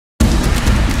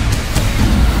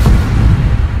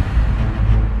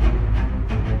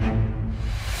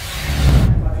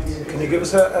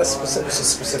give us a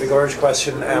specific Irish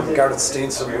question? Gareth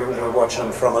Steenson, we were watching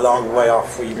him from a long way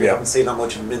off. We haven't seen that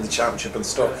much of him in the championship and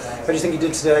stuff. How do you think he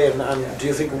did today? And do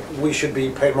you think we should be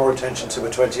paying more attention to a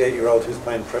 28-year-old who's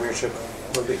playing Premiership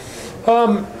rugby?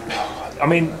 I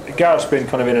mean, Gareth's been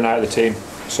kind of in and out of the team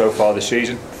so far this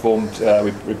season.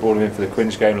 We brought him in for the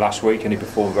Quins game last week, and he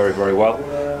performed very, very well.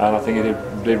 And I think he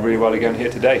did really well again here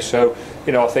today. So,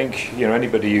 I think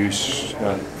anybody who's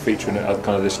featuring at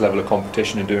kind of this level of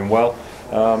competition and doing well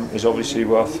is obviously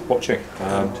worth watching.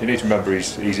 You need to remember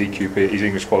he's EQP, he's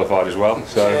English qualified as well.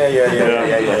 So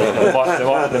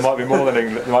there might be more than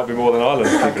England, there might be more than Ireland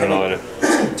keeping an eye on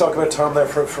him. Talk about Tom there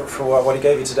for what he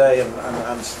gave you today and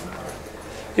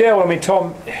yeah, well, I mean,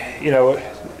 Tom,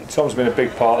 Tom's been a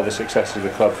big part of the success of the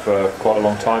club for quite a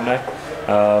long time now,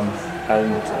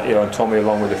 and Tommy,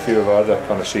 along with a few of our other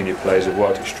kind of senior players, have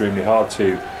worked extremely hard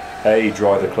to A,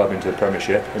 drive the club into the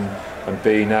Premiership, and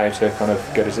B, now to kind of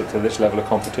get us to this level of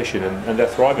competition, and they're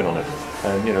thriving on it.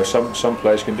 And some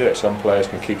players can do it, some players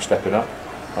can keep stepping up.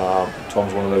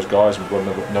 Tom's one of those guys, and we've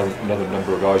got another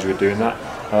number of guys who are doing that.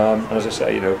 And as I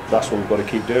say, that's what we've got to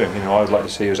keep doing. I would like to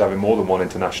see us having more than one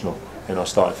international in our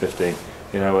starting 15.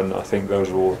 And I think those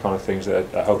are all the kind of things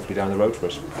that are hopefully down the road for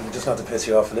us. And just not to piss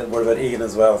you off a little more about Ian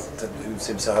as well, who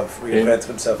seems to have reinvented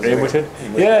himself as Ian Whitton?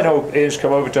 Yeah, no, Ian's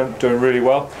come over doing really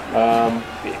well.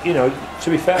 To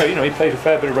be fair, he played a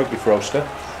fair bit of rugby for Ulster.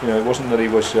 It wasn't that he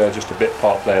was just a bit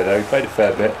part player there. He played a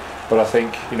fair bit, but I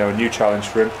think a new challenge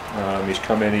for him. He's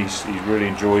come in, he's really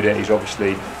enjoyed it. He's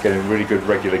obviously getting really good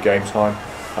regular game time.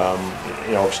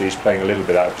 Obviously he's playing a little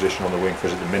bit out of position on the wing for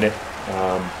us at the minute.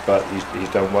 But he's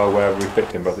done well wherever we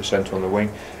picked him, both the centre and the wing.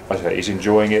 As I say, he's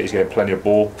enjoying it. He's getting plenty of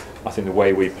ball. I think the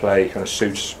way we play kind of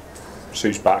suits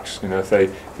backs. If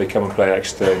they come and play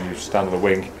Exeter and you stand on the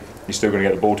wing, you're still going to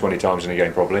get the ball 20 times in a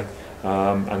game probably,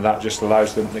 and that just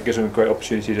allows them. It gives them a great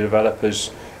opportunity to develop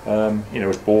as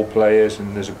as ball players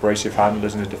and as abrasive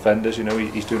handlers and as defenders.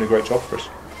 He's doing a great job for us.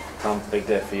 Tom, big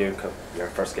day for you, your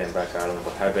first game back to Ireland,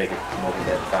 but how big a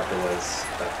motivating factor was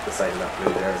deciding that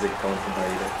blue there? Is it coming from where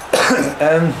you did?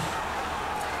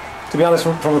 To be honest,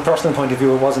 from a personal point of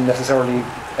view, it wasn't necessarily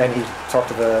any sort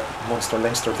of a Munster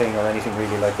Leinster thing or anything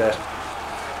really like that.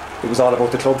 It was all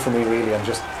about the club for me really, and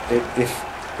just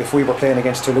if we were playing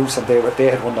against Toulouse and they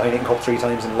had won the Heineken Cup 3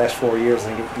 times in the last 4 years,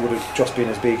 I think it would have just been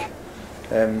as big.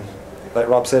 Like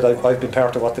Rob said, I've been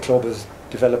part of what the club has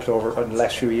developed over in the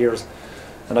last few years,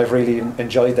 and I've really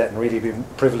enjoyed that and really been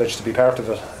privileged to be part of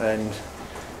it. And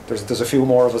there's a few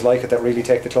more of us like it that really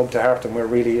take the club to heart, and we're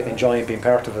really enjoying being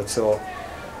part of it. So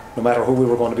no matter who we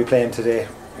were going to be playing today,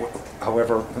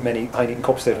 however many Heineken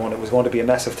Cups they'd won, it was going to be a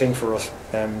massive thing for us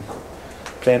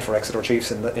playing for Exeter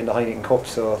Chiefs in the Heineken Cup.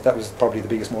 So that was probably the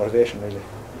biggest motivation really.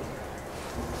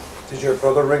 Did your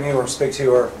brother ring you or speak to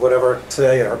you or whatever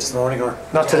today or this morning or?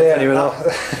 Not today anyway, no.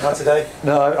 Not today?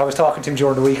 No, I was talking to him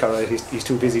during the week, alright. He's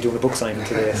too busy doing a book signing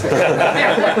today. So.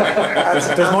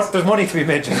 there's money to be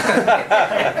made.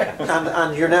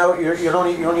 and you're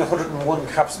only 101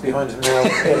 caps behind him now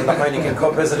in the Heineken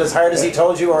Cup. Is it as hard as he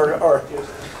told you or?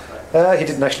 He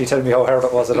didn't actually tell me how hard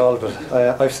it was at all, but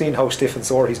I've seen how stiff and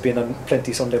sore he's been on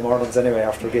plenty Sunday mornings anyway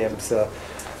after games, so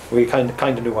we kind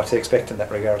of knew what to expect in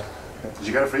that regard. Did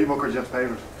you get a free book or did you have to pay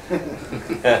for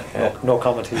it? No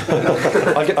comment.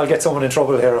 I'll get someone in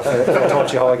trouble here if I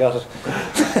told you how I got it.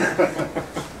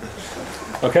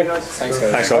 Okay. Thanks guys.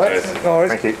 Thanks a lot.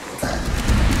 Thank you.